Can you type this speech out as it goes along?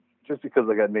just because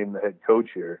I got named the head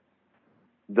coach here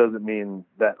doesn't mean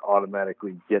that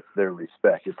automatically gets their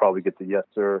respect. You probably get the yes,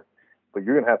 sir, but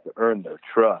you're going to have to earn their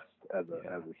trust as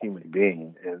a human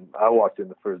being. And I walked in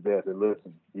the first day. I said,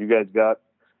 listen, you guys got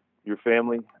your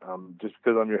family. Just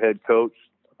because I'm your head coach,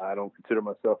 I don't consider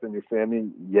myself in your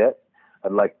family yet.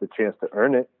 I'd like the chance to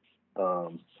earn it.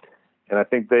 And I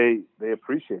think they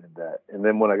appreciated that. And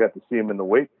then when I got to see them in the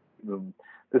weight room,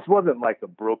 this wasn't like a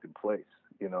broken place,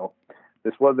 you know.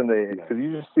 This wasn't because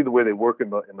you just see the way they work in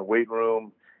the weight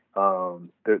room.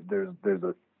 There's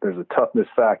a toughness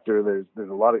factor. There's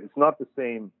a lot of. It's not the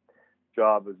same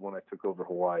job as when I took over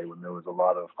Hawaii, when there was a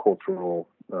lot of cultural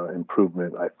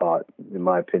improvement. I thought, in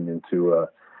my opinion, to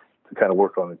kind of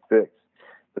work on and fix.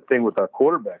 The thing with our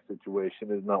quarterback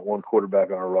situation is not one quarterback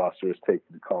on our roster is taking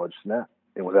the college snap.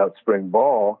 And without spring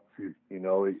ball, you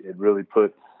know, it really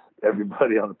puts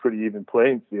everybody on a pretty even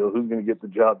playing field. Who's going to get the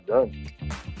job done?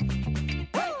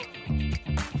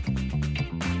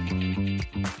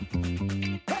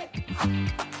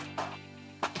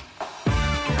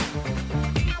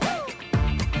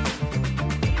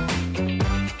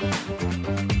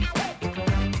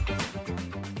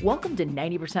 Welcome to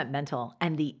 90% Mental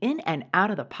and the In and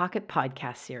Out of the Pocket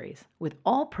podcast series with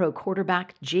all-pro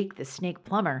quarterback Jake the Snake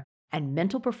Plummer and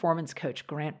mental performance coach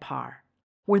Grant Parr,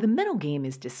 where the mental game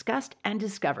is discussed and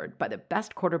discovered by the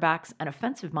best quarterbacks and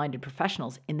offensive-minded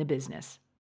professionals in the business.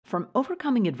 From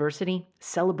overcoming adversity,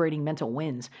 celebrating mental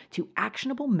wins, to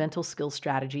actionable mental skill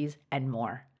strategies and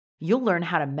more, you'll learn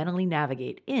how to mentally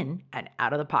navigate in and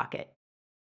out of the pocket.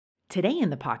 Today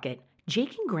in the pocket,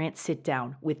 Jake and Grant sit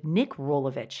down with Nick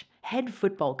Rolovich, head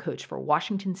football coach for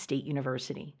Washington State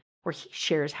University, where he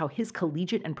shares how his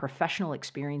collegiate and professional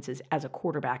experiences as a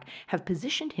quarterback have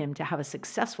positioned him to have a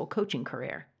successful coaching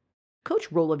career. Coach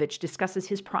Rolovich discusses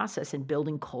his process in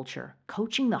building culture,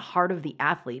 coaching the heart of the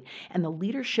athlete, and the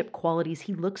leadership qualities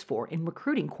he looks for in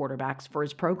recruiting quarterbacks for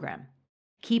his program.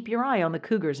 Keep your eye on the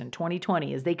Cougars in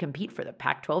 2020 as they compete for the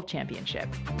Pac-12 championship.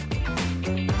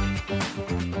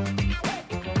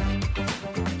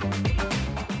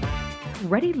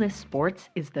 ReadyList Sports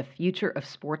is the future of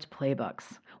sports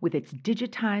playbooks, with its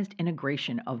digitized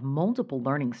integration of multiple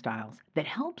learning styles that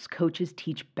helps coaches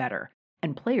teach better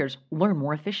and players learn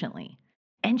more efficiently.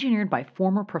 Engineered by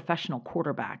former professional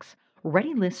quarterbacks,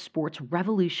 ReadyList Sports'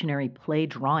 revolutionary play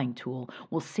drawing tool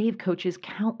will save coaches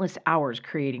countless hours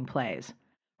creating plays.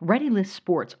 ReadyList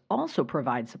Sports also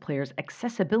provides the players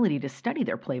accessibility to study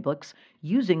their playbooks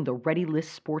using the ReadyList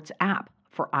Sports app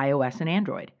for iOS and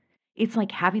Android. It's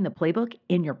like having the playbook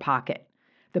in your pocket.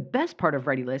 The best part of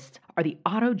ReadyLists are the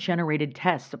auto-generated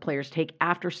tests the players take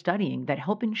after studying that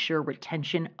help ensure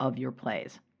retention of your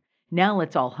plays. Now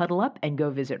let's all huddle up and go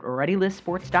visit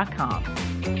ReadyListSports.com.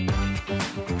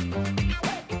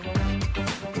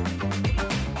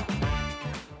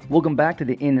 Welcome back to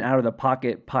the In and Out of the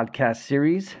Pocket podcast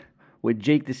series with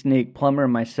Jake the Snake Plummer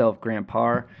and myself, Grant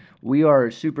Parr. We are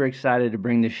super excited to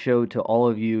bring this show to all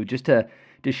of you, just to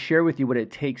share with you what it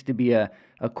takes to be a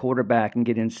quarterback and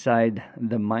get inside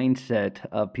the mindset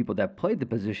of people that played the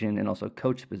position and also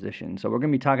coach the position. So we're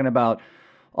going to be talking about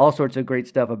all sorts of great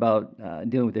stuff about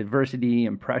dealing with adversity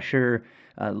and pressure,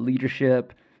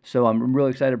 leadership. So I'm really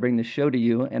excited to bring this show to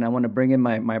you, and I want to bring in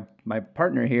my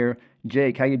partner here,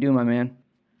 Jake. How you doing, my man?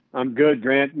 I'm good,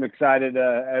 Grant. I'm excited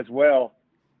as well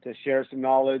to share some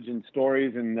knowledge and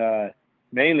stories, and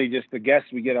mainly just the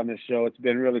guests we get on this show. It's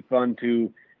been really fun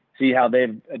to see how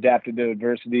they've adapted to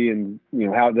adversity, and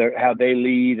how they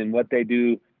lead and what they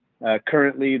do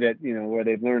currently. That where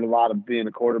they've learned a lot of being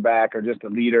a quarterback or just a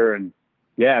leader. And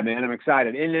yeah, man, I'm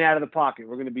excited. In and out of the pocket.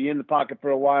 We're going to be in the pocket for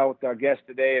a while with our guest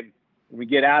today, and when we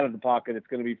get out of the pocket, it's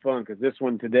going to be fun because this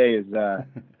one today is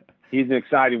he's an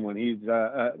exciting one. He's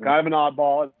kind of an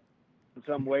oddball in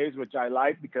some ways, which I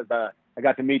like because I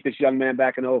got to meet this young man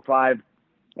back in 2005.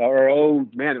 It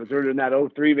was earlier than that,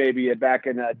 2003 maybe, back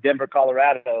in Denver,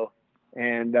 Colorado.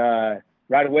 And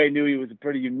right away knew he was a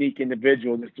pretty unique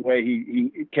individual, just the way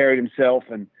he carried himself,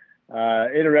 and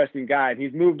interesting guy. And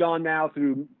he's moved on now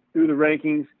through the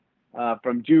rankings,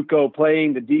 from JUCO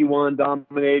playing to D1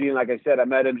 dominating. Like I said, I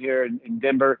met him here in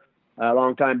Denver a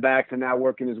long time back, to now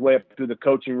working his way up through the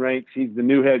coaching ranks. He's the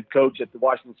new head coach at the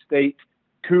Washington State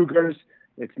Cougars.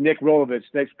 It's Nick Rolovich.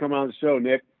 Thanks for coming on the show,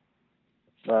 Nick.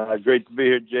 Great to be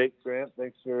here, Jake. Grant,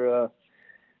 thanks for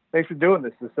doing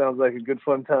this. This sounds like a good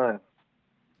fun time.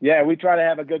 Yeah, we try to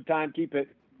have a good time, keep it,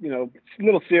 a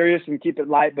little serious and keep it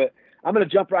light, but I'm going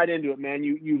to jump right into it, man.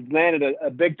 You've landed a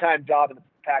big time job in the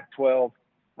Pac-12.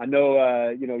 I know,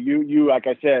 you, like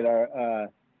I said, are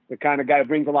the kind of guy who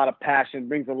brings a lot of passion,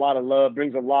 brings a lot of love,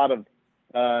 brings a lot of,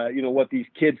 what these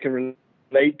kids can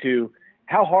relate to.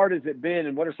 how hard has it been,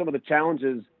 and what are some of the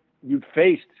challenges you've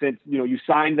faced since, you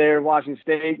signed there at Washington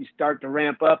State, you start to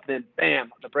ramp up, then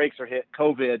bam, the brakes are hit,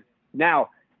 COVID. Now,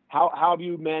 how have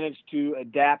you managed to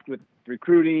adapt with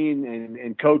recruiting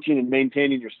and coaching and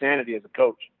maintaining your sanity as a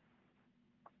coach?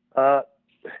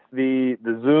 The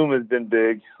Zoom has been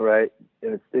big, right?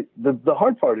 And the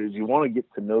hard part is you want to get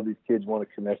to know these kids, want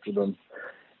to connect with them.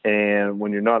 And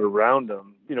when you're not around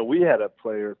them, we had a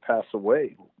player pass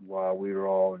away while we were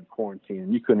all in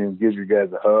quarantine. You couldn't even give your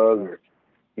guys a hug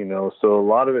so a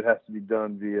lot of it has to be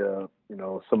done via,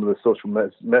 some of the social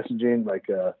messaging, like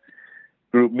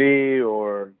group me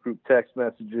or group text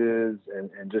messages,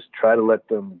 and just try to let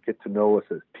them get to know us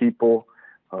as people,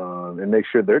 and make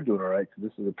sure they're doing all right. Because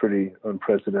this is a pretty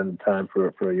unprecedented time for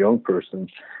a young person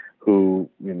who,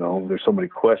 there's so many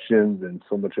questions and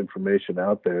so much information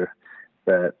out there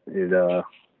that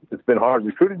it's been hard.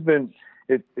 Recruiting's been,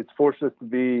 it's forced us to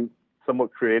be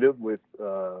somewhat creative with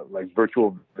like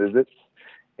virtual visits.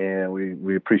 And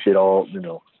we appreciate all,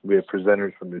 we have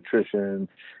presenters from nutrition,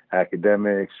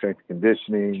 academics, strength and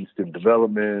conditioning, student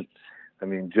development.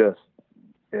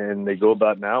 And they go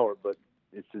about an hour, but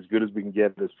it's as good as we can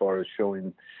get as far as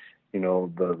showing,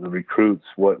 the recruits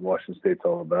what Washington State's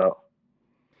all about.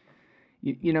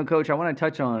 Coach, I want to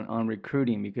touch on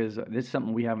recruiting, because this is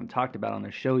something we haven't talked about on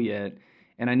the show yet.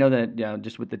 And I know that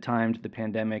just with the times, the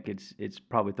pandemic, it's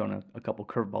probably thrown a couple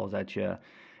curveballs at you.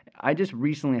 I just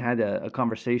recently had a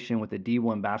conversation with a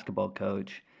D1 basketball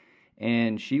coach,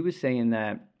 and she was saying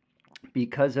that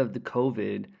because of the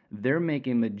COVID, they're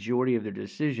making majority of their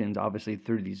decisions, obviously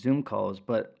through these Zoom calls,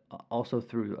 but also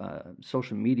through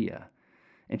social media.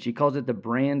 And she calls it the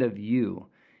brand of you.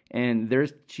 And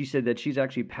she said that she's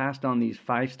actually passed on these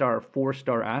 5-star,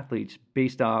 4-star athletes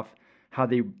based off how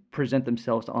they present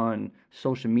themselves on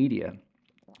social media.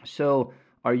 So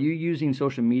are you using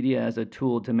social media as a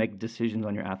tool to make decisions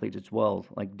on your athletes as well,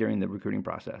 like during the recruiting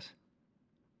process?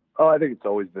 Oh, I think it's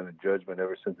always been a judgment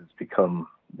ever since it's become,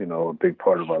 a big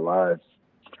part of our lives.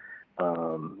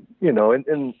 And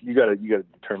you gotta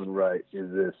determine, right,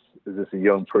 is this a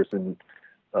young person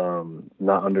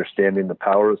not understanding the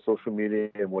power of social media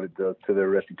and what it does to their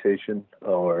reputation,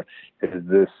 or is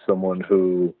this someone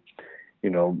who,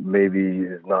 maybe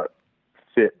is not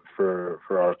fit for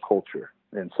our culture?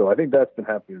 And so I think that's been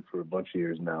happening for a bunch of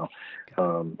years now.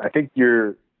 I think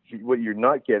what you're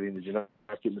not getting is you're not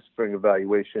getting the spring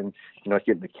evaluation. You're not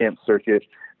getting the camp circuit.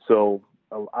 So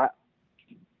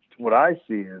what I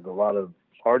see is a lot of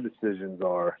our decisions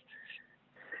are,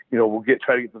 we'll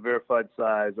try to get the verified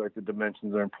size, like the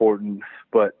dimensions are important,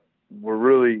 but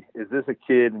is this a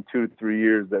kid in 2 to 3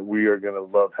 years that we are going to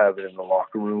love having in the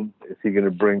locker room? Is he going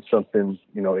to bring something?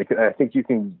 I think you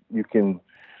can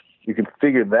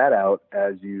figure that out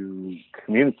as you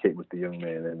communicate with the young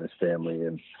man and his family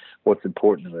and what's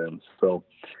important to them. So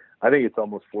I think it's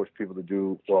almost forced people to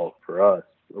do, well, for us,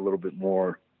 a little bit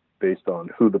more based on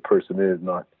who the person is,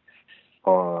 not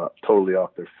totally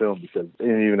off their film. Because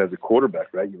even as a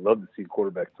quarterback, right, you love to see a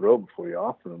quarterback throw before you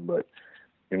offer them, but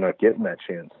you're not getting that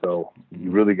chance. So you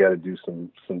really got to do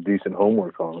some decent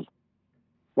homework on them.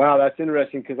 Wow, that's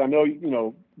interesting, because I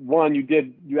know, one,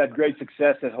 you had great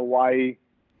success at Hawaii,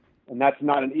 and that's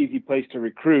not an easy place to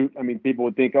recruit. People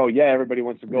would think, oh, yeah, everybody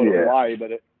wants to go to Hawaii,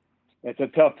 but it's a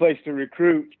tough place to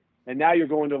recruit. And now you're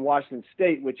going to Washington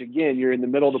State, which, again, you're in the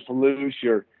middle of the Palouse.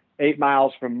 You're 8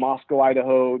 miles from Moscow,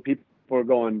 Idaho. People are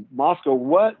going, Moscow,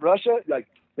 what? Russia? Like,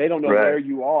 they don't know where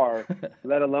you are,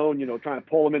 let alone, trying to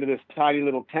pull them into this tiny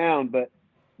little town. But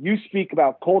you speak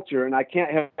about culture, and I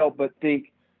can't help but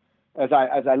think, as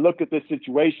I look at this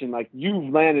situation, like,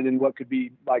 you've landed in what could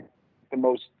be like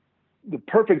the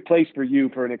perfect place for you,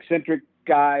 for an eccentric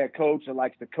guy, a coach that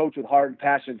likes to coach with heart and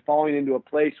passion, falling into a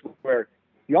place where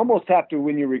you almost have to,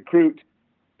 when you recruit,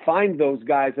 find those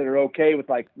guys that are okay with,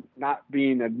 like, not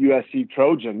being a USC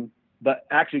Trojan, but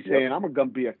actually saying, I'm going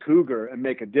to be a Cougar and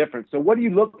make a difference. So what do you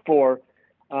look for,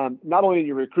 not only in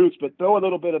your recruits, but throw a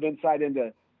little bit of insight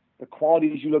into the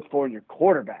qualities you look for in your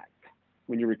quarterback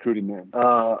when you're recruiting them?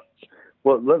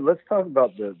 Well, let's talk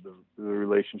about the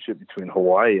relationship between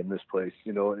Hawaii and this place.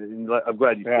 And I'm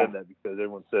glad you said that, because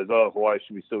everyone says, oh, Hawaii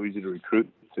should be so easy to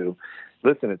recruit to.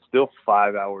 Listen, it's still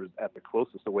 5 hours at the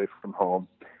closest away from home.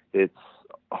 It's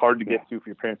hard to get to for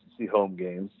your parents to see home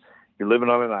games. You're living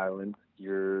on an island.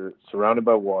 You're surrounded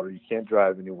by water. You can't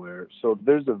drive anywhere. So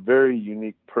there's a very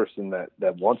unique person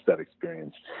that wants that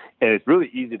experience. And it's really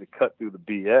easy to cut through the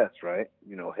BS, right?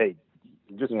 Hey,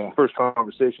 just first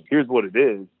conversation. Here's what it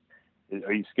is.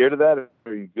 Are you scared of that, or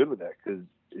are you good with that? Because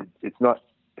it's not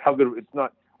how good. It's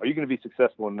not. Are you going to be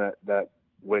successful in that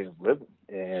way of living?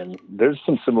 And there's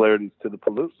some similarities to the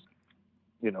Palouse.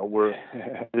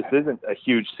 this isn't a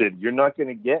huge city. You're not going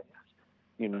to get,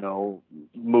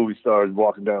 movie stars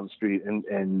walking down the street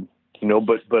and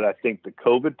but I think the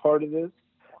COVID part of this,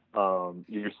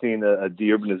 you're seeing a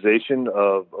deurbanization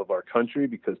of our country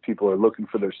because people are looking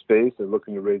for their space. They're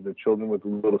looking to raise their children with a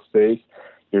little space.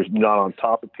 You're not on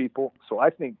top of people. So I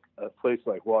think a place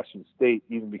like Washington State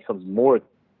even becomes more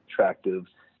attractive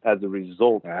as a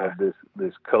result of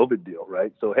this COVID deal,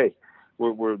 right? So, hey,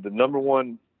 we're the number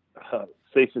one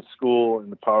safest school in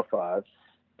the Power Five.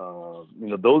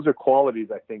 Those are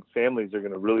qualities I think families are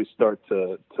going to really start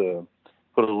to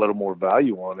put a little more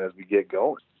value on as we get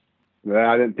going. Yeah,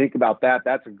 I didn't think about that.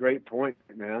 That's a great point,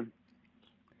 man.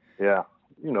 Yeah.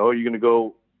 You're going to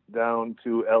go down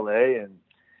to LA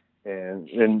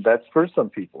and that's for some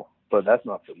people, but that's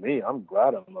not for me. I'm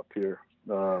glad I'm up here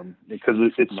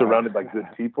because it's surrounded by good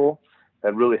people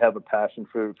that really have a passion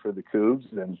for the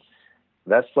Cougs, and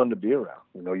that's fun to be around.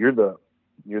 You're the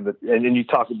and you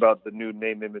talk about the new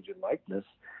name, image, and likeness,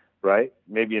 right?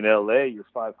 Maybe in LA, your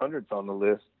 500's on the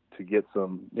list to get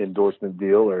some endorsement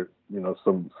deal or,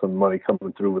 some money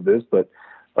coming through with this. But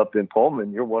up in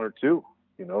Pullman, you're one or two.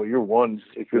 You're one.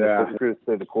 If you're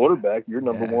say the quarterback, you're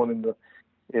number one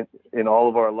in all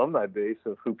of our alumni base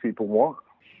of who people want.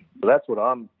 So that's what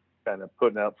I'm kind of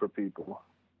putting out for people.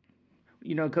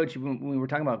 Coach, when we were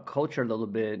talking about culture a little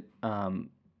bit,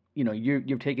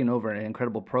 you've taken over an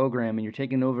incredible program and you're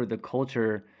taking over the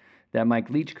culture that Mike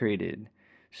Leach created.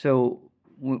 So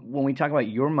when we talk about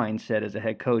your mindset as a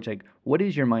head coach, like what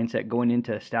is your mindset going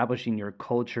into establishing your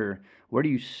culture? Where do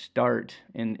you start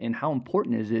and how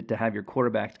important is it to have your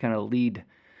quarterbacks kind of lead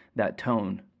that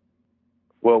tone?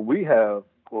 Well,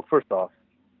 first off,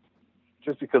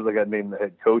 just because I got named the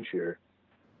head coach here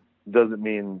doesn't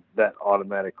mean that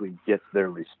automatically gets their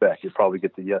respect. You probably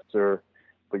get the yes, sir,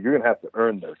 but you're going to have to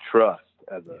earn their trust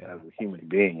as a human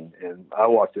being. And I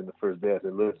walked in the first day, I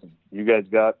said, listen, you guys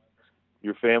got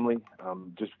your family.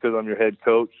 Just because I'm your head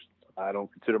coach, I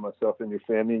don't consider myself in your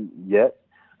family yet.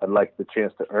 I'd like the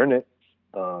chance to earn it.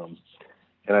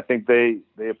 And I think they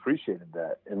appreciated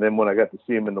that. And then when I got to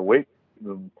see them in the weight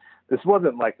room, this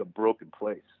wasn't like a broken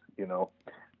place,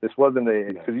 This wasn't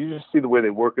because you just see the way they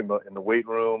work in the weight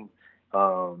room.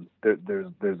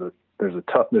 There's a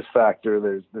toughness factor.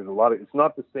 There's a lot of. It's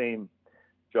not the same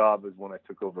job as when I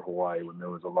took over Hawaii, when there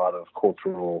was a lot of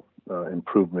cultural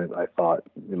improvement. I thought,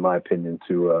 in my opinion,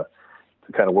 to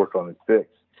kind of work on and fix.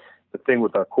 The thing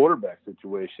with our quarterback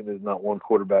situation is not one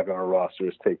quarterback on our roster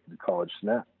is taking the college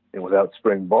snap, and without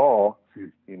spring ball,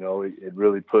 it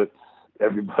really puts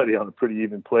everybody on a pretty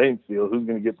even playing field. Who's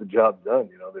going to get the job done?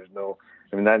 There's no.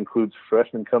 I mean, that includes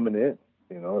freshmen coming in.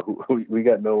 We don't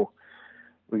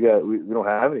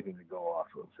have anything to go off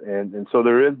of, and so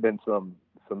there has been some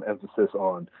emphasis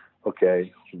on,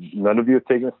 okay, none of you have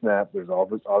taken a snap. There's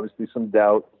obviously some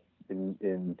doubt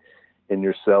in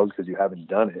yourselves because you haven't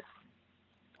done it.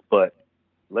 But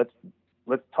let's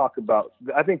talk about.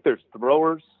 I think there's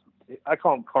throwers. I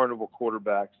call them carnival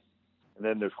quarterbacks, and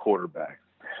then there's quarterbacks.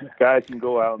 Guys can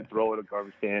go out and throw at a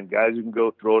garbage can. Guys who can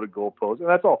go throw at a goalpost, and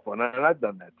that's all fun. And I've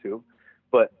done that too.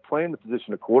 But playing the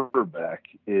position of quarterback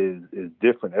is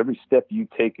different. Every step you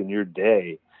take in your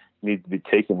day needs to be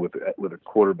taken with a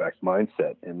quarterback's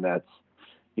mindset, and that's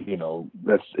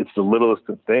it's the littlest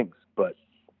of things. But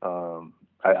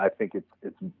I think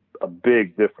it's a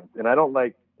big difference. And I don't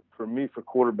like, for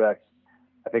quarterbacks,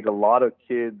 I think a lot of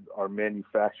kids are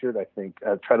manufactured. I think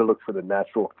I try to look for the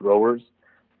natural throwers,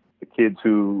 the kids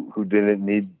who didn't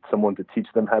need someone to teach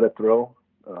them how to throw.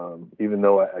 Even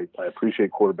though I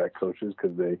appreciate quarterback coaches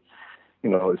because they,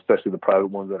 especially the private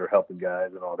ones that are helping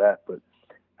guys and all that. But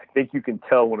I think you can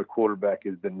tell when a quarterback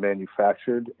has been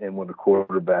manufactured and when a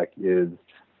quarterback is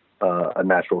a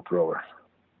natural thrower.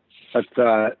 That's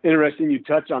interesting. You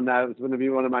touch on that. It's going to be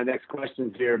one of my next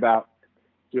questions here about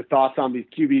your thoughts on these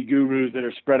QB gurus that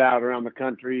are spread out around the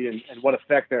country and what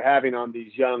effect they're having on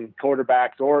these young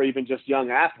quarterbacks or even just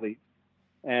young athletes.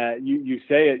 You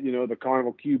say it, the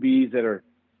carnival QBs that are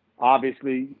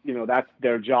obviously, that's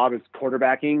their job is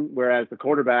quarterbacking, whereas the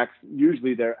quarterbacks,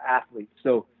 usually they're athletes.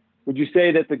 So would you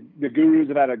say that the gurus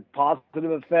have had a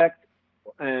positive effect?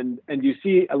 And do you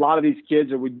see a lot of these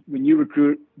kids, or when you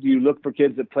recruit, do you look for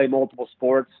kids that play multiple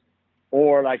sports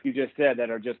or, like you just said, that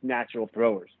are just natural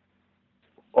throwers?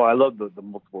 Oh, I love the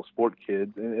multiple sport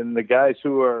kids and the guys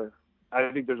who are,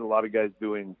 I think there's a lot of guys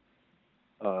doing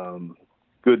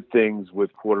good things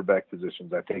with quarterback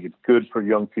positions. I think it's good for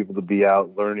young people to be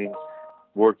out learning,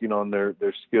 working on their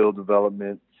skill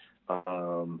development. I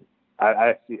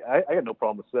got no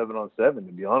problem with 7-on-7,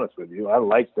 to be honest with you. I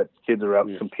like that kids are out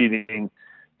competing,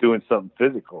 doing something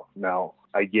physical. Now,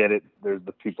 I get it. There's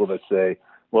the people that say,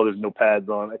 well, there's no pads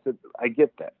on. I said, I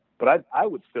get that. But I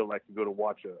would still like to go to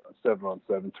watch a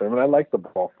 7-on-7 tournament. I like the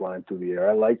ball flying through the air.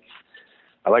 I like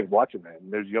watching that.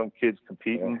 And there's young kids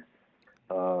competing.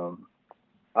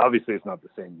 Obviously, it's not the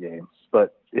same game,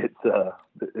 but it's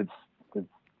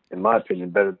in my opinion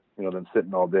better, than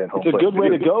sitting all day at home. It's a good way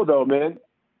to go, though, man.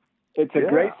 It's a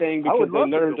great thing because they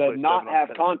learn to not have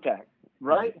contact,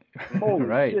 right? Holy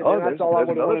right. shit, Oh, that's all I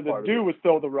wanted to do was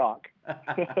throw the rock.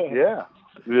 Yeah,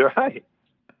 you're right.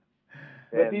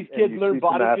 But these kids learn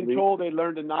body control. They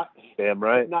learn to not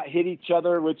hit each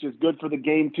other, which is good for the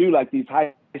game too. Like these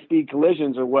high-speed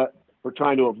collisions are what we're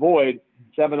trying to avoid.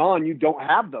 7-on, you don't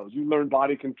have those. You learn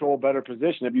body control, better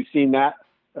position. Have you seen that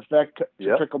effect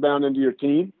trickle down into your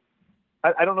team?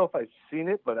 I don't know if I've seen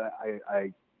it, but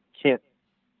I can't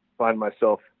find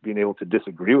myself being able to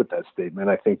disagree with that statement.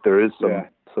 I think there is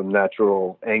some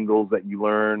natural angles that you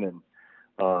learn, and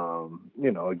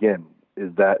again,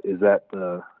 is that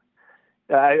the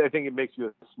I think it makes you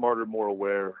a smarter, more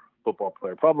aware football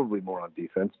player, probably more on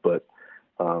defense, but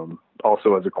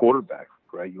also as a quarterback,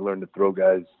 right? You learn to throw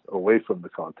guys away from the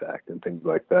contact and things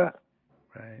like that.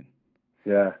 Right.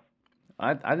 Yeah.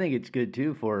 I think it's good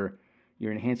too for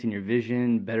you're enhancing your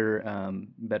vision,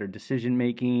 better decision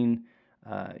making.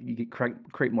 You get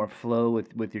create more flow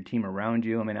with your team around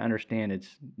you. I mean, I understand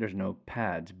there's no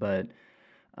pads, but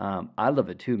I love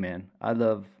it too, man. I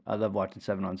love watching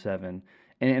 7-on-7.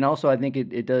 And also, I think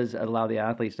it does allow the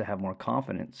athletes to have more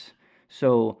confidence.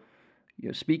 So,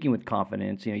 speaking with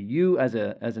confidence, you as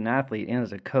an athlete and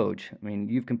as a coach, I mean,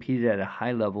 you've competed at a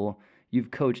high level. You've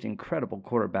coached incredible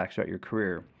quarterbacks throughout your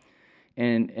career,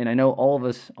 and I know all of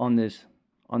us on this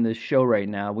show right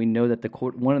now, we know that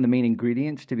one of the main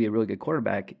ingredients to be a really good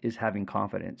quarterback is having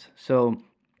confidence. So,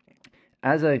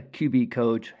 as a QB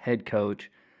coach, head coach,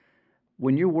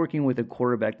 when you're working with a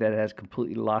quarterback that has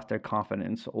completely lost their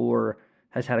confidence or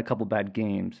has had a couple bad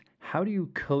games, how do you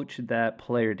coach that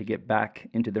player to get back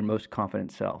into their most confident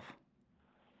self?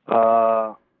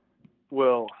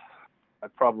 Well, I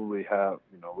probably have,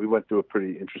 we went through a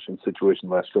pretty interesting situation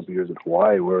the last couple of years at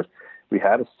Hawaii where we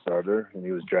had a starter and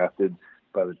he was drafted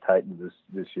by the Titans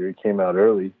this year. He came out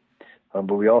early,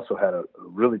 but we also had a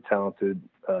really talented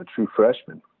true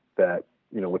freshman that,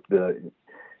 with the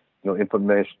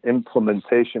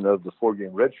implementation of the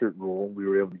 4-game redshirt rule, we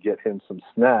were able to get him some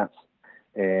snaps.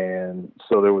 And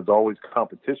so there was always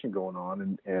competition going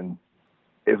on. And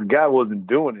if a guy wasn't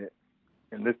doing it,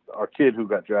 and our kid who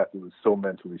got drafted was so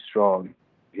mentally strong,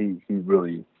 he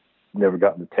really never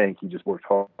got in the tank. He just worked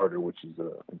harder, which is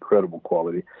an incredible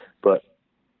quality. But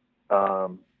I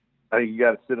think you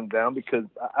got to sit him down because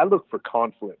I look for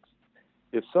conflicts.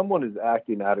 If someone is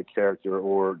acting out of character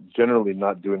or generally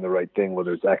not doing the right thing,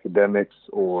 whether it's academics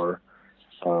or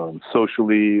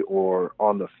socially or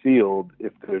on the field,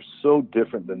 if they're so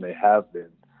different than they have been,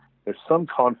 there's some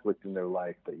conflict in their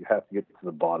life that you have to get to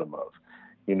the bottom of.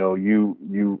 I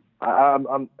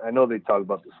know they talk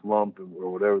about the slump or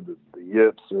whatever, the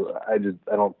yips. Or I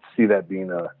don't see that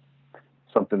being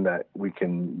something that we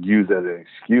can use as an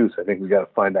excuse. I think we got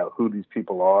to find out who these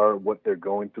people are, what they're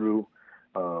going through,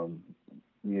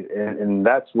 and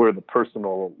that's where the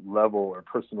personal level or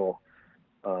personal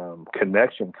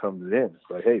connection comes in. It's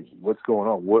like, hey, what's going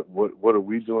on? What are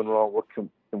we doing wrong? What can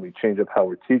we change up how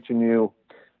we're teaching you?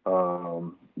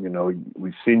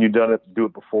 We've seen you do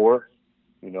it before,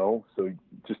 so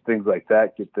just things like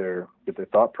that get their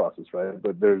thought process right.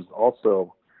 But there's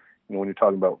also, when you're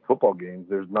talking about football games,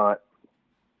 there's not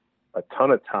a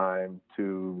ton of time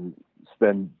to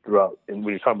spend throughout. And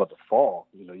when you're talking about the fall,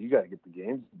 you got to get the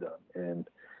games done. And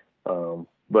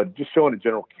but just showing a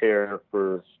general care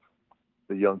for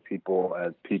the young people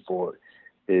as people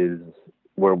is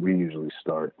where we usually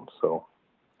start. So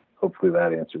hopefully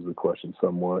that answers the question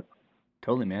somewhat.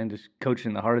 Totally, man. Just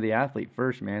coaching the heart of the athlete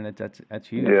first, man. That's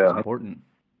huge. Yeah. That's important.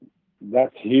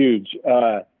 That's huge.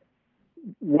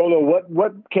 Rolo,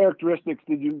 what characteristics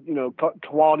did you,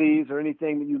 qualities or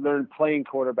anything that you learned playing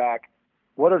quarterback?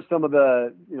 What are some of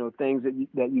the, things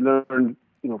that you learned,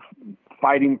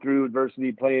 fighting through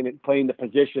adversity, playing the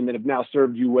position that have now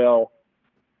served you well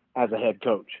as a head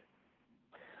coach?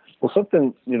 Well,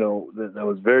 something, that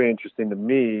was very interesting to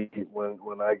me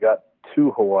when I got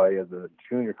to Hawaii as a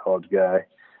junior college guy,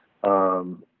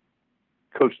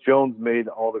 Coach Jones made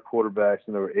all the quarterbacks,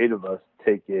 and there were 8 of us,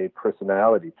 take a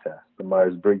personality test, the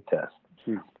Myers-Briggs test.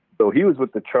 So he was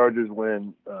with the Chargers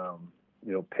when,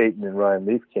 Peyton and Ryan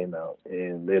Leaf came out,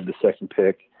 and they had the second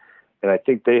pick. And I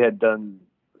think they had done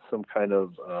some kind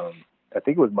of, I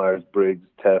think it was Myers-Briggs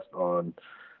test on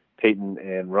Peyton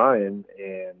and Ryan.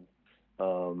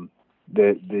 And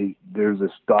there's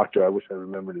this doctor, I wish I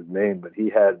remembered his name, but he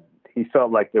had he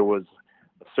felt like there was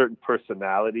a certain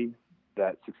personality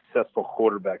that successful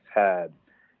quarterbacks had.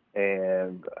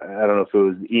 And I don't know if it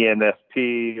was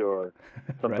ENFP or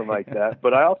something right. like that.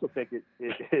 But I also think it's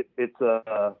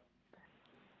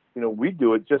we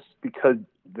do it just because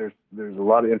there's a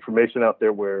lot of information out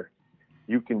there where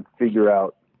you can figure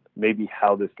out maybe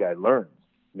how this guy learns.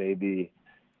 Maybe,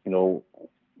 and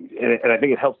I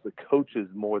think it helps the coaches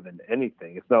more than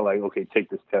anything. It's not like, okay, take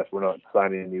this test. We're not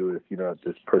signing you if you don't have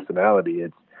this personality.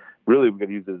 It's really, we're going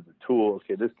to use it as a tool.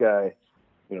 Okay, this guy,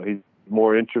 he's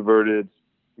more introverted.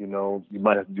 You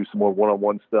might have to do some more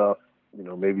one-on-one stuff.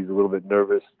 Maybe he's a little bit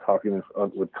nervous talking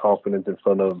with confidence in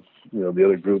front of, the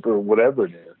other group or whatever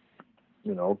it is,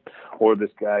 or this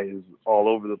guy is all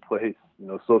over the place,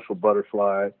 social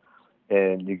butterfly,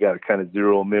 and you got to kind of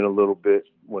zero him in a little bit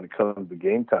when it comes to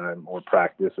game time or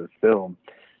practice or film.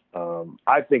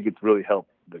 I think it's really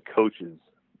helped the coaches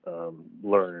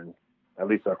learn, at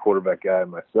least our quarterback guy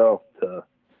and myself, to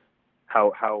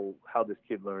how this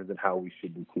kid learns and how we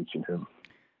should be teaching him.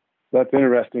 That's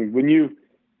interesting. When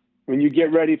you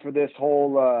get ready for this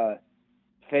whole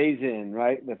phase in,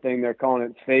 right? The thing they're calling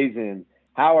it phase in.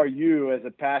 How are you, as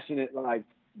a passionate,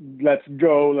 let's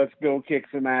go kick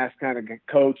some ass kind of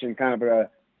coach and kind of a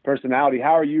personality,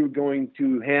 how are you going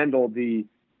to handle the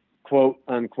quote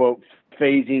unquote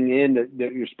phasing in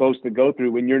that you're supposed to go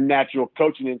through when your natural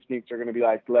coaching instincts are going to be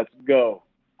like, let's go?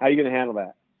 How are you going to handle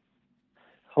that?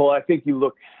 Well, I think you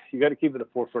got to keep it at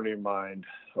the forefront of your mind.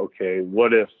 Okay,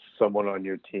 what if someone on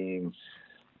your team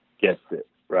gets it,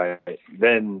 right?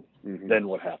 Then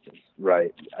what happens,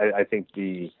 right? I think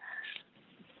the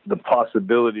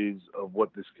possibilities of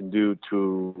what this can do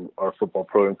to our football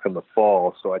program come the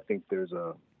fall. So I think there's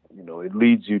it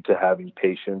leads you to having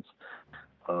patience.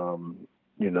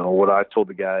 What I told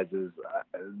the guys is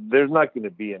there's not going to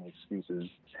be any excuses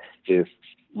if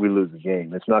we lose the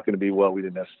game. It's not going to be, well, we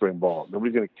didn't have spring ball.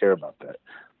 Nobody's going to care about that.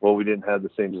 Well, we didn't have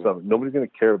the same summer. Nobody's going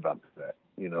to care about that,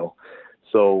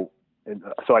 So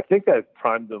I think I've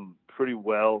primed them pretty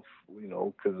well,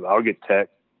 because I'll get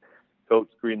text, coach,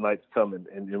 green light's coming.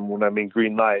 And when I mean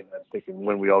green light, I'm thinking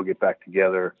when we all get back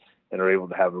together and are able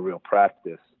to have a real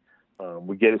practice.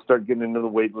 Start getting into the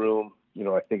weight room.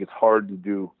 I think it's hard to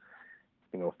do,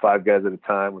 5 guys at a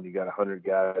time when you got 100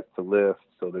 guys to lift.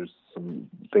 So there's some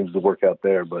things to work out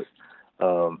there, but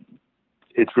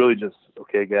it's really just,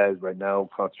 okay, guys, right now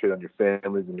concentrate on your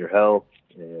families and your health.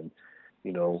 And,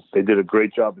 they did a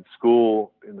great job at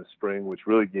school in the spring, which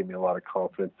really gave me a lot of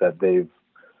confidence that they've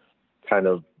kind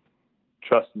of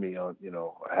trust me on,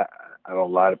 I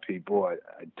don't lie to people. I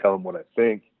tell them what I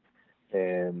think.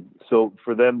 And so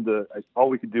for them all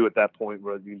we could do at that point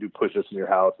was you can do push-ups in your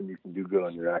house and you can do good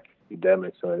on your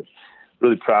academics. So I'm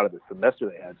really proud of the semester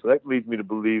they had. So that leads me to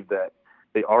believe that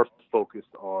they are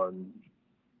focused on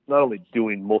not only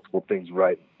doing multiple things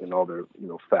right in all their,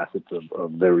 facets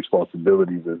of their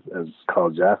responsibilities as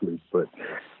college athletes, but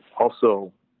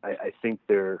also I think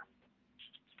they're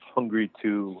hungry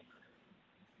to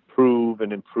prove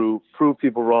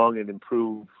people wrong and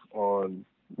improve on,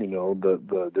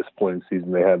 the disappointing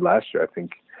season they had last year. I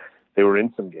think they were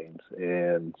in some games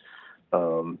and,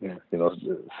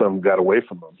 some got away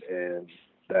from them. And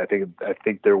I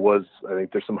think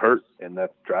there's some hurt, and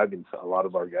that's driving a lot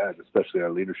of our guys, especially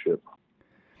our leadership.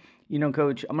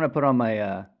 Coach, I'm going to put on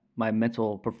my my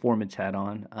mental performance hat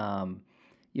on.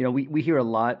 We hear a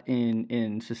lot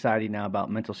in society now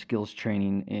about mental skills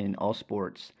training in all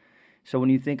sports. So when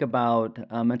you think about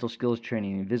mental skills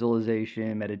training,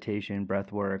 visualization, meditation,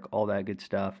 breath work, all that good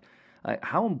stuff,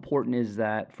 how important is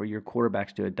that for your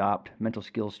quarterbacks to adopt mental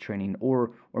skills training,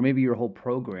 or maybe your whole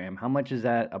program? How much is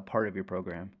that a part of your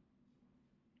program?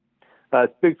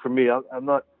 It's big for me. I'm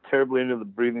not terribly into the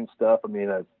breathing stuff. I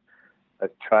mean, I've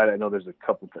tried. I know there's a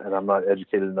couple, and I'm not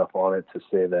educated enough on it to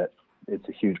say that it's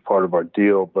a huge part of our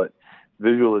deal. But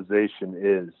visualization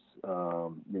is,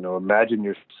 imagine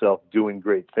yourself doing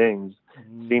great things,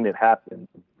 seeing it happen.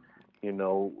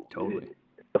 Totally.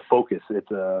 The focus.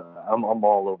 I'm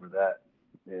all over that.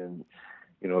 And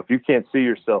if you can't see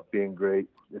yourself being great,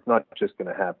 it's not just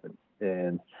going to happen.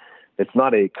 And it's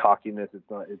not a cockiness.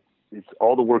 It's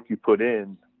all the work you put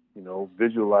in.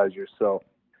 Visualize yourself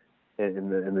in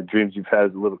the dreams you've had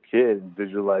as a little kid, and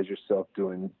visualize yourself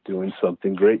doing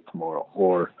something great tomorrow,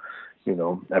 or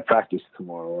at practice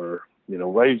tomorrow, or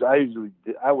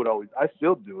I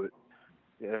still do it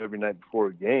every night before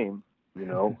a game,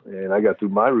 and I got through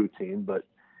my routine, but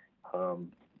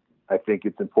I think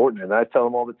it's important, and I tell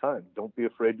them all the time, don't be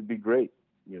afraid to be great,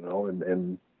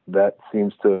 and that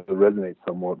seems to resonate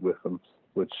somewhat with them,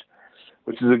 which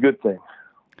is a good thing.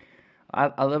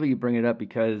 I love how you bring it up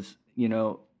because,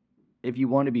 if you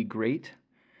want to be great,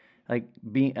 like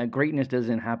being greatness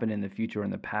doesn't happen in the future or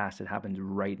in the past. It happens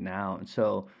right now. And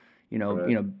so,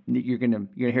 Right. you're gonna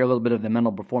hear a little bit of the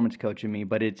mental performance coach in me,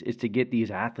 but it's to get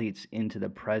these athletes into the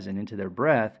present, into their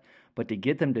breath, but to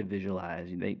get them to visualize,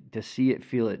 to see it,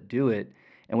 feel it, do it.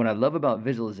 And what I love about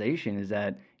visualization is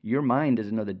that your mind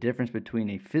doesn't know the difference between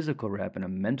a physical rep and a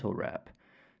mental rep.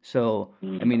 So,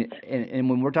 I mean, and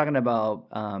when we're talking about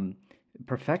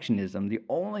perfectionism, the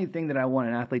only thing that I want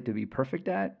an athlete to be perfect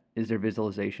at is their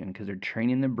visualization, because they're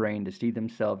training the brain to see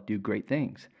themselves do great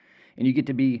things. And you get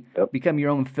to become your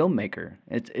own filmmaker.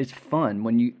 It's fun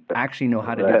when you actually know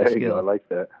how to do the skill. I like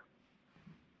that.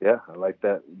 Yeah, I like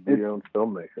that. Be your own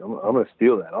filmmaker. I'm going to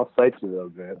steal that. I'll cite you though,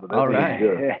 Grant. But all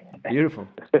right. Beautiful.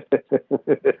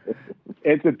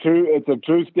 It's a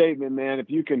true statement, man. If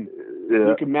you can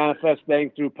manifest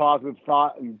things through positive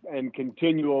thought and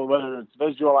continual, whether it's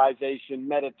visualization,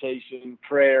 meditation,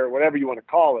 prayer, whatever you want to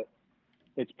call it,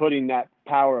 it's putting that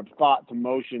power of thought to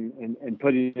motion and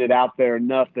putting it out there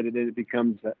enough that it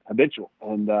becomes habitual.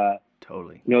 And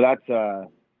totally,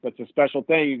 that's a special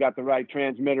thing. You got the right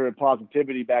transmitter of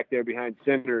positivity back there behind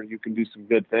center. You can do some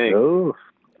good things. Oh,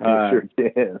 you sure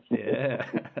can. Yeah.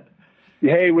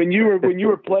 Hey, when you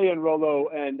were playing, Rollo,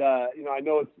 and I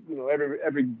know it's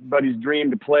everybody's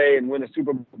dream to play and win a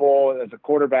Super Bowl as a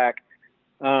quarterback.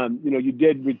 You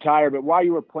did retire, but while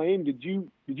you were playing, did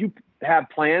you have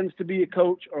plans to be a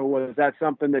coach, or was that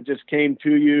something that just came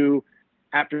to you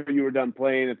after you were done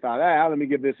playing and thought, let me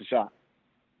give this a shot?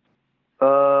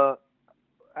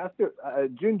 After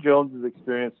June Jones's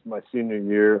experience my senior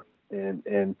year, and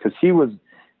because he was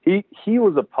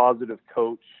a positive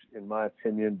coach, in my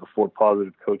opinion, before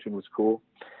positive coaching was cool.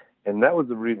 And that was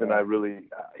the reason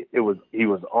he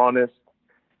was honest.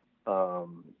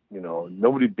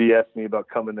 Nobody BS'd me about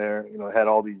coming there. I had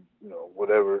all these,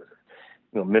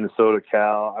 Minnesota,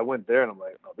 Cal. I went there and I'm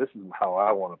like, oh, this is how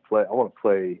I want to play. I want to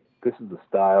play. This is the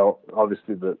style.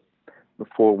 Obviously the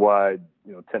 4 wide,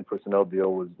 10 personnel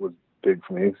deal was big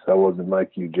for me, because I wasn't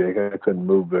like you, Jake. I couldn't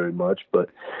move very much, but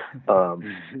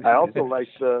I also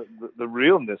liked the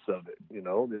realness of it.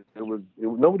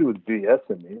 Nobody was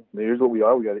BSing me. Here's what we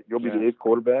are. You'll be the 8th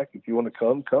quarterback. If you want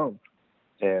to come.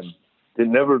 And they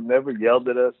never yelled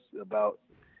at us about.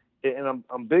 And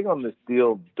I'm big on this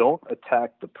deal. Don't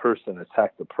attack the person,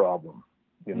 attack the problem.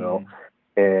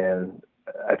 And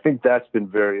I think that's been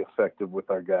very effective with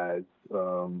our guys.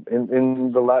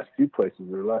 In the last few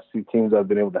places, or the last few teams I've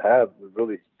been able to have, we've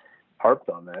really harped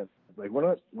on that. Like,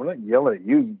 we're not yelling at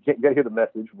you. You got to hear the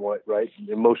message, right?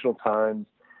 Emotional times,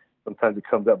 sometimes it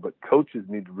comes up, but coaches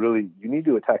need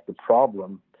to attack the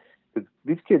problem, because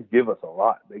these kids give us a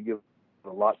lot. They give a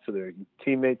lot to their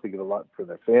teammates. They give a lot for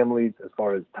their families as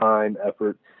far as time,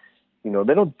 effort. They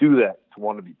don't do that to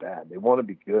want to be bad. They want to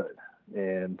be good.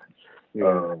 And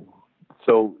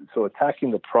So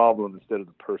attacking the problem instead of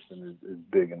the person is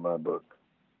big in my book.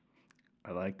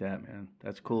 I like that, man.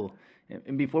 That's cool.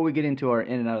 And before we get into our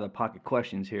in and out of the pocket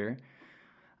questions here,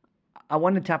 I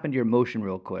want to tap into your motion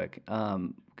real quick,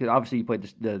 because obviously you played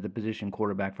the position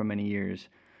quarterback for many years.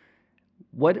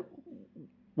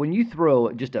 When you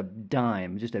throw just a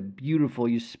dime, just a beautiful,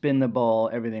 you spin the ball,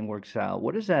 everything works out.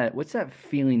 What's that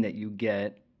feeling that you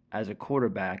get as a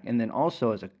quarterback, and then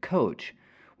also as a coach,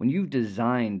 when you've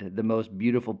designed the most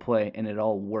beautiful play and it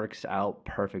all works out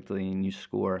perfectly and you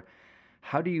score?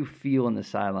 How do you feel on the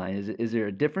sideline? Is there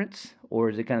a difference, or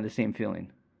is it kind of the same feeling?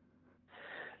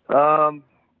 I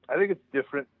think it's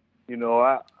different.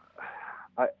 I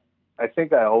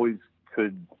think I always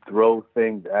could throw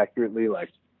things accurately.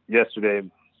 Like yesterday,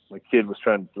 my kid was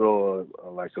trying to throw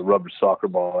a rubber soccer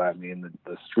ball at me, and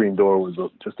the screen door was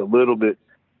just a little bit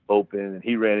open, and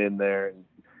he ran in there, and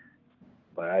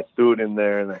I threw it in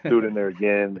there, and I threw it in there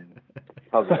again. And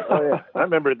I was like, oh yeah. I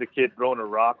remember the kid throwing a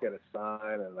rock at a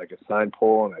sign, and like a sign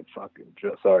pole, and I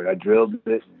drilled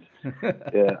it. And,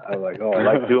 yeah, I was like, oh, I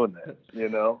like doing that,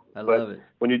 I love it.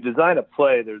 When you design a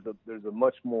play, there's a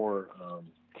much more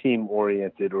team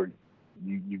oriented, or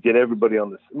you get everybody on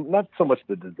this. Not so much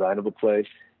the design of a play,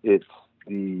 it's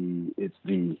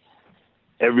the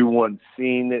everyone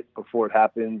seeing it before it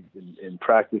happens in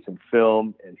practice and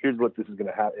film. And here's what this is going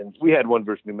to happen. And we had one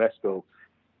versus New Mexico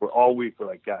where all week we're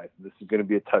like, guys, this is going to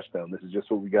be a touchdown. This is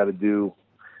just what we got to do.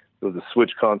 It was a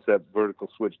switch concept, vertical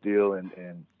switch deal. And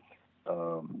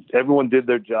everyone did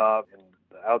their job. And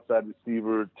the outside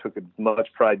receiver took as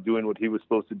much pride doing what he was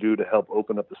supposed to do to help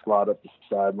open up the slot up the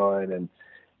sideline. And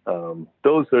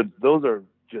those are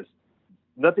just,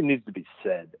 nothing needs to be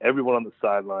said. Everyone on the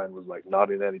sideline was like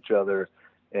nodding at each other.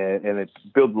 And it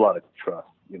builds a lot of trust,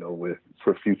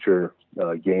 for future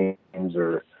games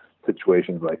or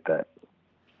situations like that.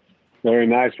 Very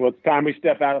nice. Well, it's time we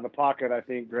step out of the pocket, I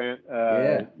think, Grant.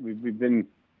 Yeah. We've been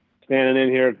standing in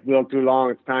here a little too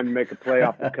long. It's time to make a play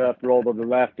off the cuff, roll to the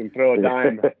left, and throw a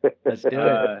dime. Let's do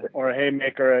it. Or a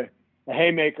haymaker,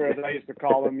 as I used to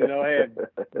call them. Hey,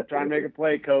 I'm trying to make a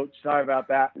play, coach. Sorry about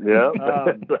that. Yeah.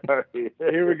 Sorry.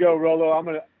 Here we go, Rolo. I'm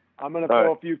gonna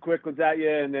throw a few quick ones at you,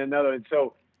 and then another one.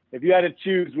 So, if you had to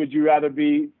choose, would you rather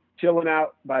be chilling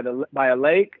out by a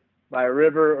lake, by a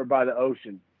river, or by the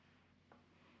ocean?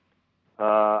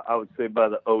 I would say by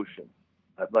the ocean.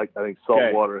 I think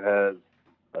salt water has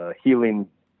a healing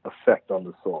effect on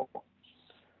the soul.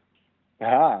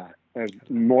 There's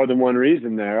more than one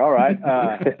reason there. All right.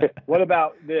 What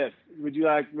about this? Would you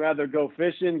rather go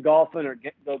fishing, golfing, or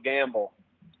go gamble?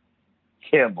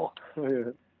 Gamble.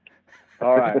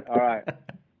 All right.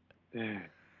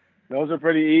 Those are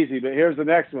pretty easy, but here's the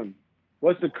next one.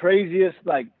 What's the craziest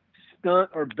stunt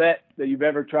or bet that you've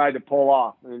ever tried to pull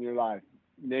off in your life?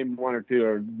 Name one or two,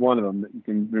 or one of them that you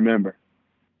can remember.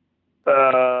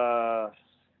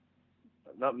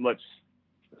 Not much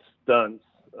stunts.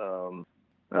 I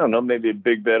don't know, maybe a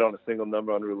big bet on a single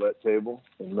number on a roulette table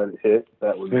and let it hit.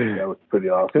 That was pretty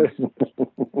awesome.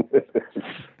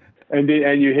 And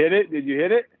you hit it? Did you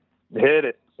hit it? Hit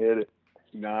it.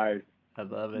 Nice. I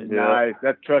love it. Nice.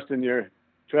 That's trusting your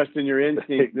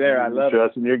instinct there. I love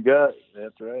trusting your gut.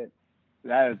 That's right.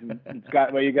 It's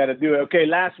got what you got to do. Okay,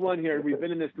 last one here. We've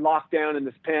been in this lockdown and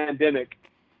this pandemic.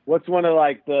 What's one of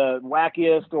the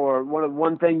wackiest or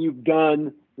one thing you've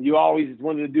done you always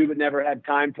wanted to do but never had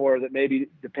time for that maybe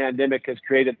the pandemic has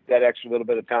created that extra little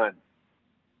bit of time?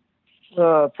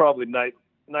 Probably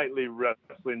nightly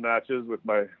wrestling matches with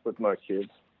my kids.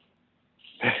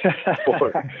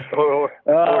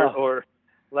 or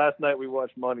last night we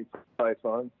watched Monty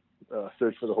Python.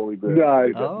 Search for the Holy Grail.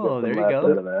 Nice. Oh, there you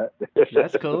go.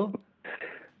 That's cool.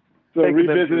 So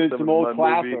revisiting some old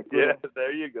classics. Yeah,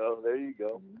 there you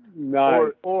go.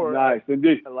 Nice. Or nice.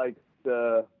 Indeed. I like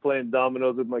playing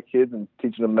dominoes with my kids and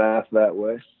teaching them math that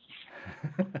way.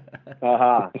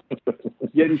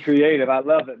 Getting creative. I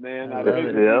love it, man. I think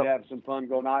Yep. we have some fun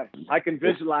going on. I can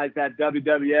visualize that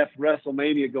WWF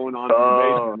WrestleMania going on in the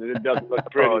basement, and it doesn't look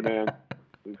pretty, man.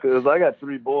 Because I got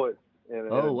 3 boys and a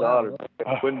daughter,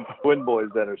 twin boys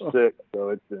that are sick, so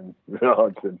it's been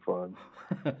fun.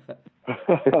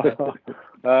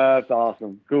 That's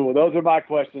awesome. Cool. Those are my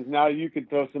questions. Now you can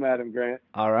throw some at him, Grant.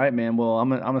 All right, man. Well, I'm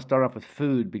gonna start off with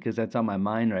food because that's on my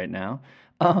mind right now.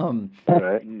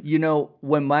 Right.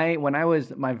 When I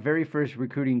was my very first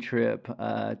recruiting trip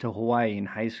to Hawaii in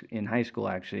high school,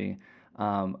 actually,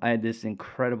 I had this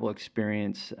incredible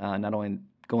experience. Not only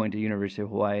going to University of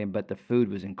Hawaii, but the food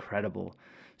was incredible.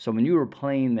 So when you were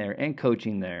playing there and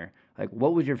coaching there,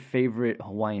 what was your favorite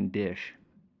Hawaiian dish?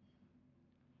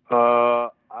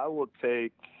 I will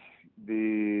take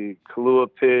the Kalua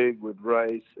pig with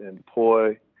rice and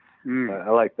poi. I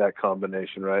like that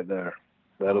combination right there.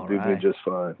 That'll do me just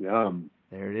fine. Yum.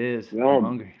 There it is. Yum. I'm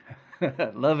hungry.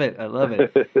 I love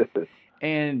it.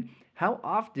 And how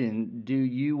often do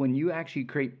you, when you actually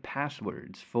create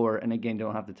passwords for, and again,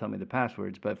 don't have to tell me the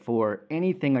passwords, but for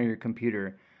anything on your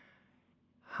computer,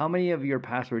 how many of your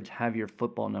passwords have your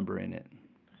football number in it?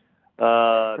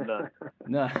 None.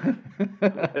 No.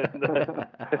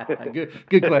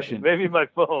 Good question. Maybe my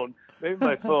phone,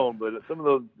 but some of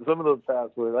those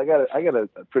passwords, I got a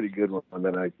pretty good one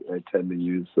that I tend to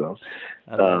use. So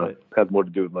has more to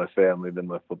do with my family than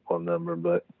my football number.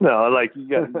 But no, you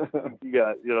got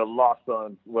lost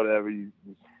on whatever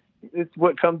it's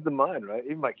what comes to mind, right?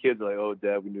 Even my kids are like, "Oh,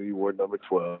 Dad, we knew you wore number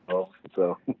 12."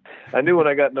 So I knew when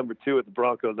I got number 2 at the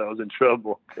Broncos, I was in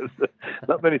trouble because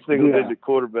not many single-digit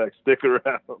quarterbacks stick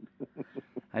around.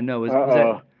 I know.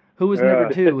 Who was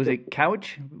number 2? Was it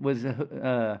Couch? Was you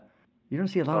don't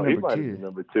see a lot of number 2. He might have been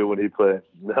number 2 when he played.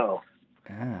 No.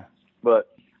 Yeah. But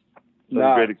it was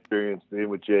a great experience being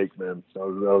with Jake, man. That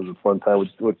was a fun time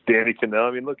with Danny Cannell.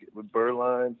 I mean, look with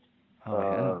Burline.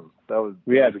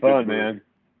 We had fun, man.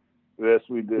 Yes,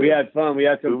 we did. We had fun. We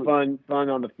had some fun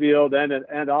on the field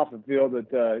and off the field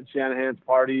at Shanahan's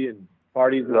parties and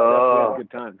stuff. We had a good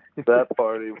time. That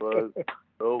party was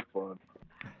so fun.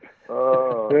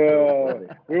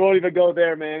 We won't even go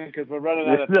there, man, because we're running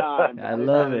out of time. I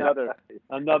love it.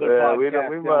 Another podcast.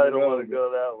 We might don't want to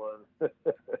go that one.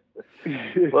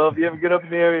 Well, if you ever get up in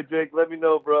the area, Jake, let me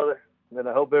know, brother. And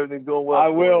I hope everything's going well. I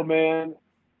will, man.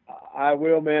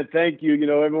 Thank you.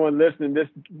 Everyone listening,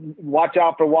 watch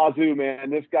out for Wazoo, man.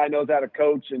 This guy knows how to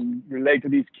coach and relate to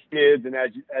these kids. And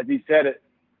as he said it,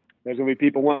 there's going to be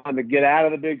people wanting to get out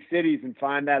of the big cities and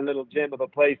find that little gem of a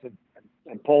place. And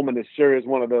Pullman sure is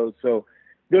one of those. So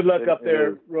Good luck up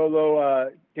there, Rolo.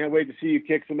 Can't wait to see you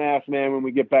kick some ass, man, when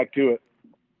we get back to it.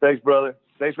 Thanks, brother.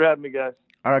 Thanks for having me, guys.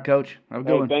 All right, Coach. Have a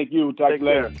good one. Thank you. We'll talk to you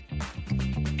later.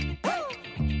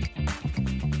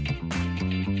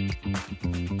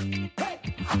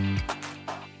 Care.